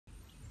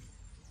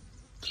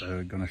So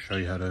we're going to show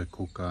you how to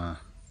cook a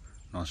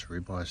nice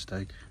ribeye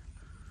steak.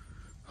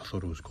 I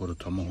thought it was called a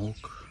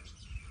tomahawk.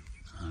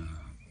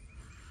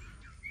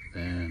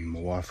 Then my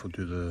wife will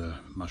do the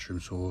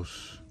mushroom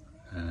sauce,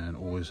 and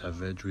always have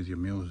veg with your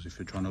meals if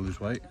you're trying to lose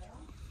weight.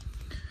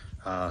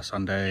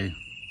 Sunday,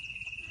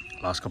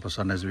 last couple of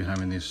Sundays we've been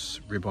having this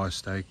ribeye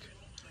steak,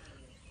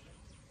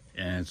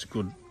 and it's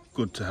good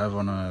to have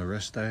on a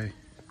rest day,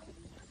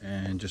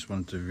 and just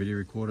wanted to video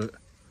record it,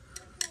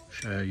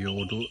 show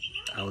you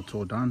how it's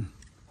all done.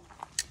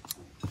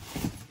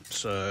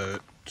 So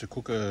to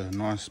cook a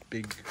nice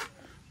big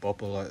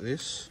bopper like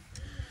this,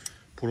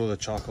 put all the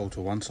charcoal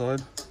to one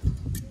side,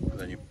 and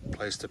then you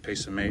place the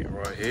piece of meat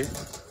right here,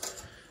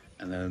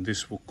 and then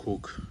this will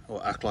cook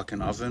or act like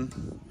an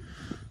oven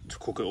to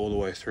cook it all the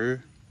way through.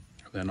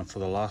 And then for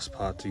the last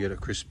part, to get it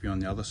crispy on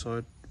the other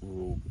side,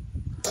 we'll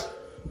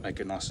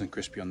make it nice and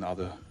crispy on the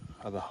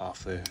other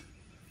half there.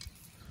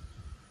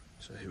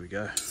 So here we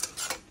go.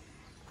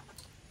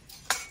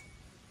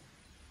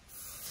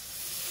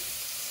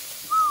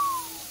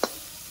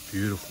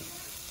 Beautiful.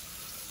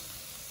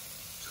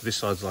 So this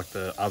side's like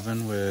the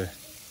oven where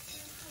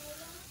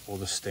all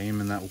the steam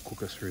and that will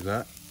cook it through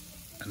that,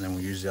 and then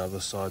we'll use the other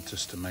side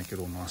just to make it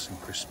all nice and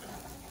crisp.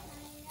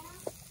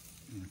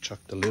 Chuck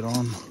the lid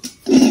on.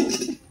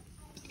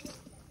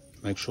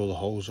 Make sure the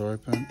holes are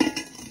open.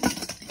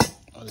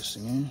 Like this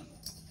thing here.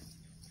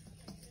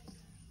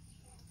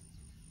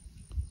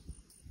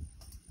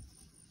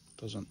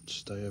 Doesn't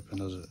stay open,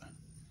 does it?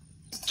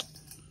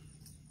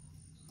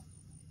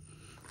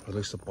 At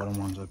least the bottom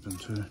one's open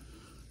too.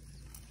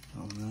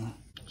 Oh no.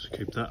 So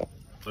keep that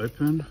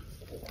open.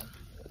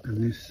 And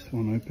this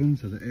one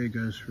opens, so the air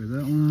goes through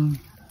that one.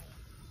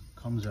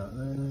 Comes out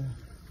there.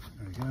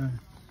 There we go.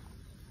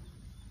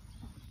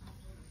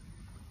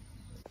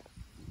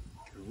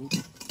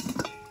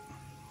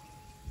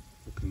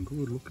 Looking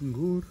good, looking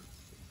good.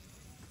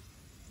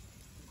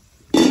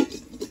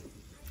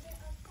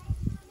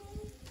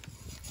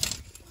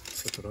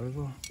 Flip it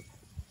over.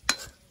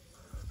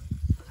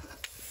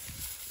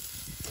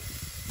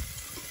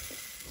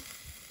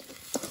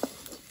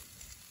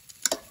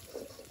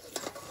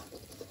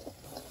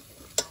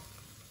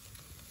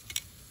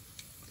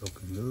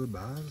 Looking good,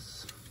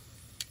 Baz.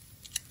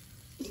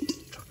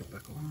 Chuck it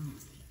back on.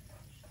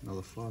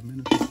 Another 5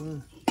 minutes or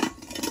so.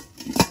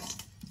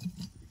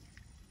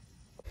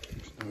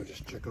 So now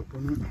just check up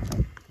on it.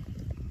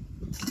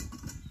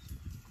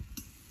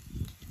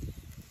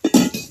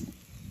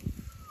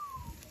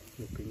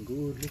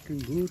 Looking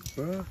good,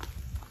 bro.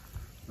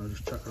 I'll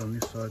just chuck it on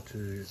this side to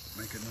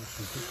make it nice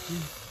and crispy.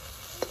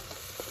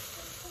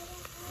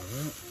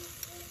 Alright.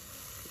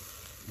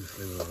 Just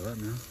leave it like that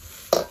now.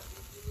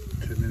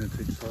 2 minutes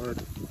each side.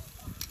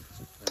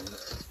 And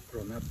put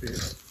on that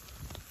bit.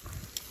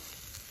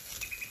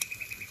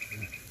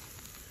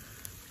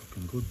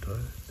 Looking good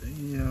though.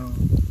 Damn.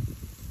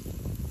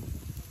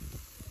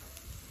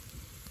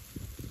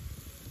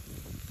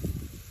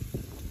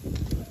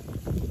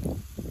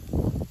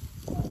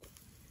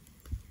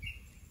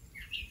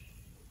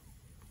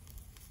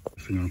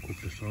 I'm gonna cook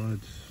the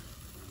sides.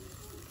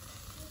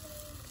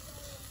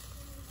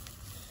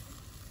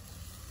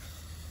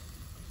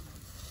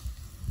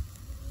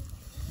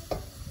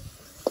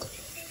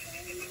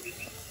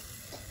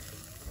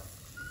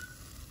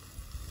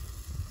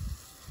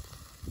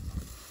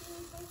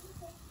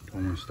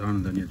 Almost done,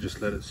 and then you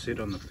just let it sit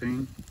on the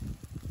thing.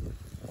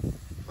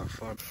 Like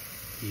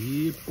 5.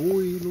 Yeah,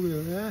 boy, look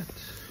at that.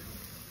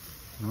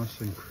 Nice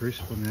and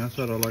crisp on the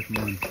outside. I like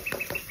mine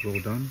well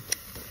done.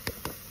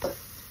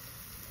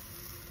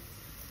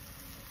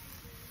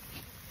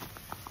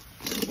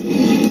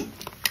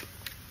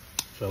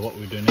 So what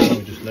we do now,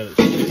 we just let it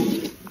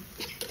sit.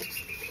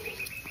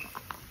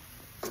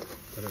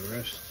 Let it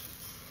rest.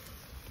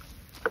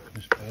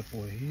 This bad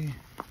boy here.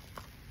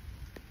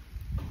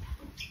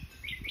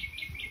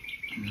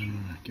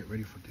 Get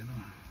ready for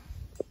dinner.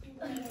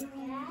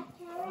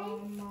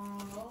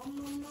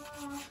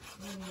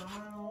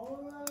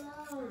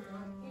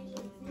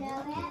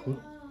 Cool.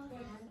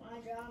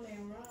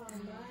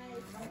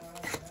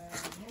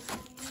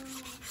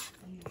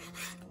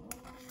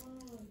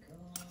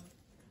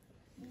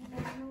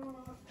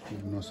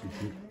 Nice and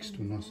pink,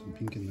 still nice and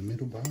pink in the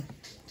middle, bar.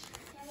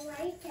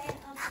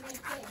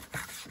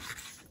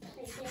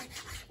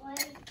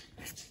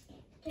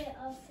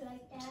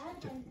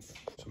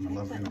 So my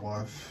lovely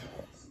wife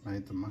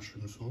made the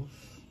mushroom sauce.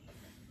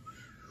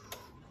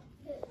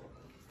 So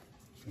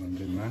I'm going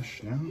to do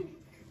mash now.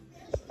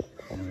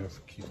 And we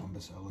have cucumber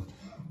salad.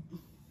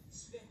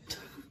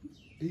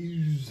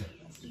 Ease.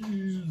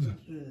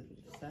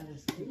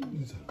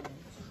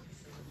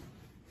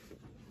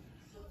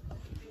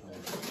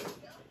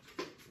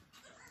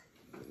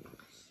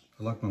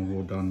 I like my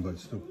well done, but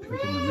it's still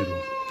pink in the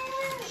middle.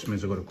 Just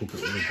means I've got to cook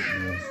it a little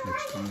bit more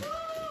next time.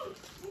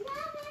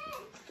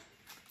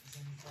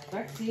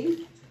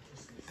 Roxy,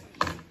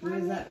 what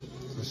is that?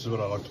 This is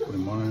what I like to put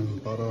in mine: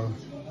 butter,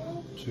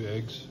 2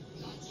 eggs,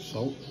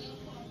 salt.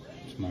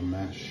 It's my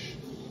mash.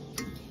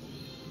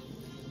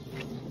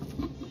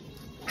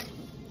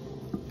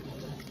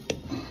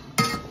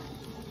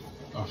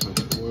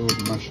 Oil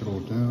to mash it all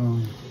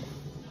down.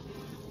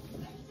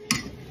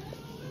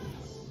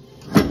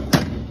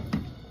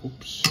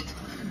 Oops.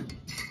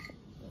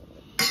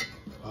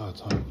 Ah, it's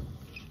hard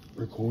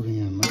recording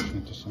and mashing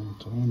at the same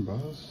time,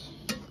 bros.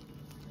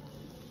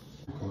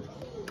 God.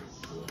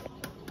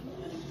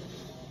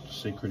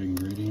 Secret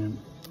ingredient.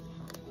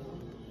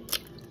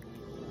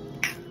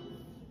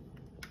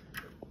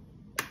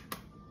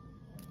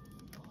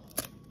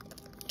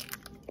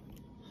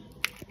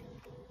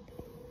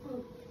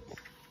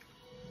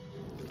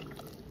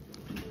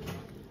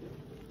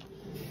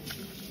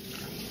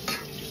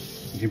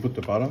 You put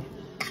the butter?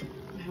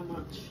 How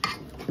much?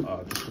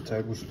 Just a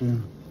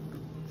tablespoon.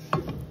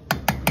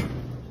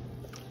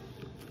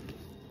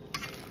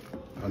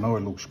 I know it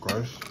looks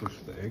gross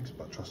with the eggs,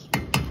 but trust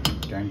me,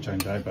 game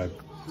changer, eh, babe?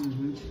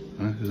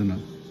 Isn't it?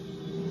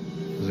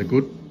 Is it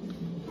good?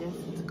 Yes,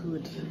 it's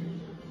good.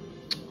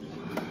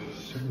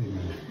 Silly,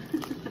 man.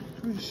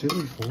 Very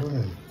silly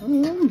boy.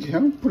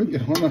 I'm putting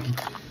it on.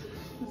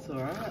 That's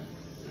alright.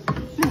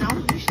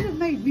 Man, you should have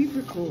made me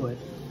record.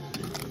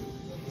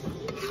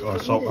 Oh,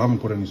 salt. I haven't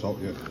put any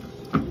salt yet.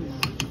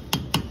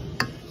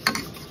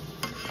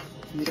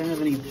 We don't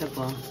have any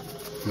pepper.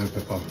 No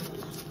pepper.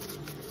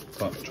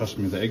 But trust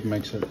me, the egg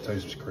makes it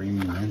taste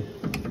creamy, man.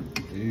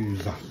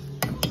 Use that.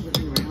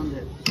 Around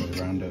it.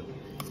 Around it.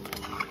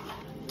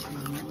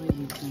 Why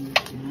you can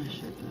mash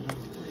it better.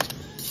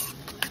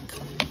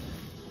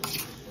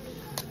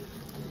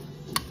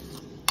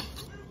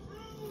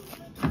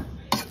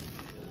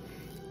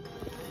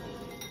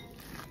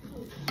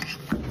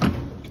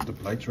 Get the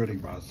plates ready,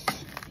 bros.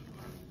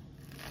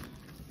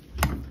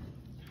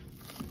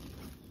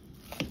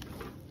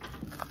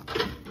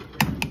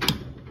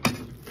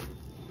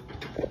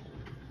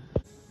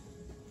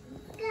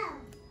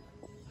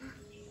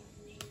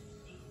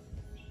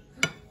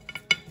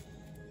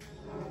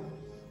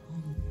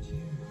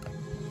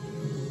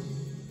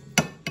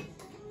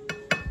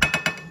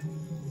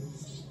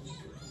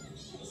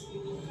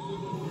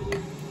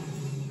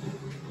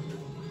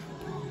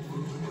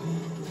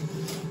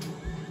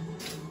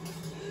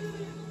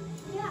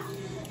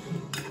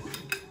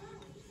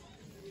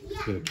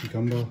 The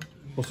cucumber.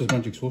 What's this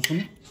magic sauce on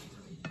it?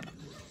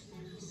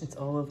 It's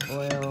olive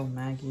oil,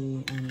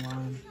 Maggi, and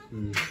lime.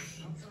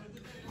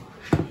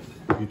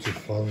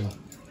 Beautiful.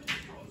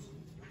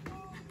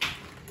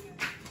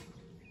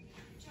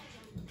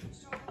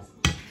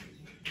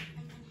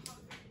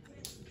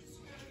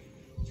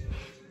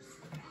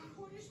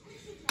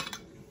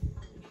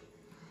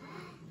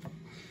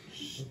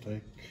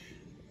 Steak.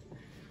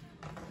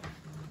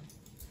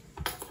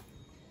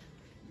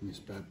 This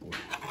bad boy.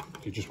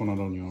 You just want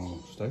it on your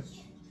steak?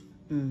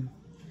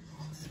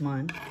 It's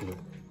mine. Good.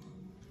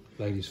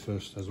 Ladies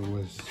first, as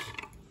always.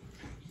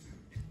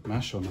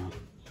 Mash or not?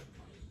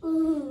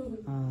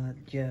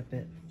 Yeah, a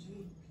bit.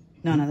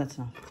 No, that's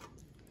enough.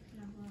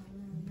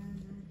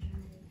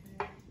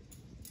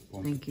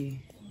 Bon. Thank you.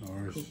 No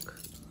worries. Cook.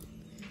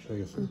 Show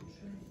your food.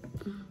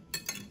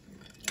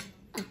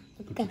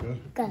 Good to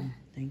go.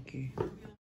 Thank you.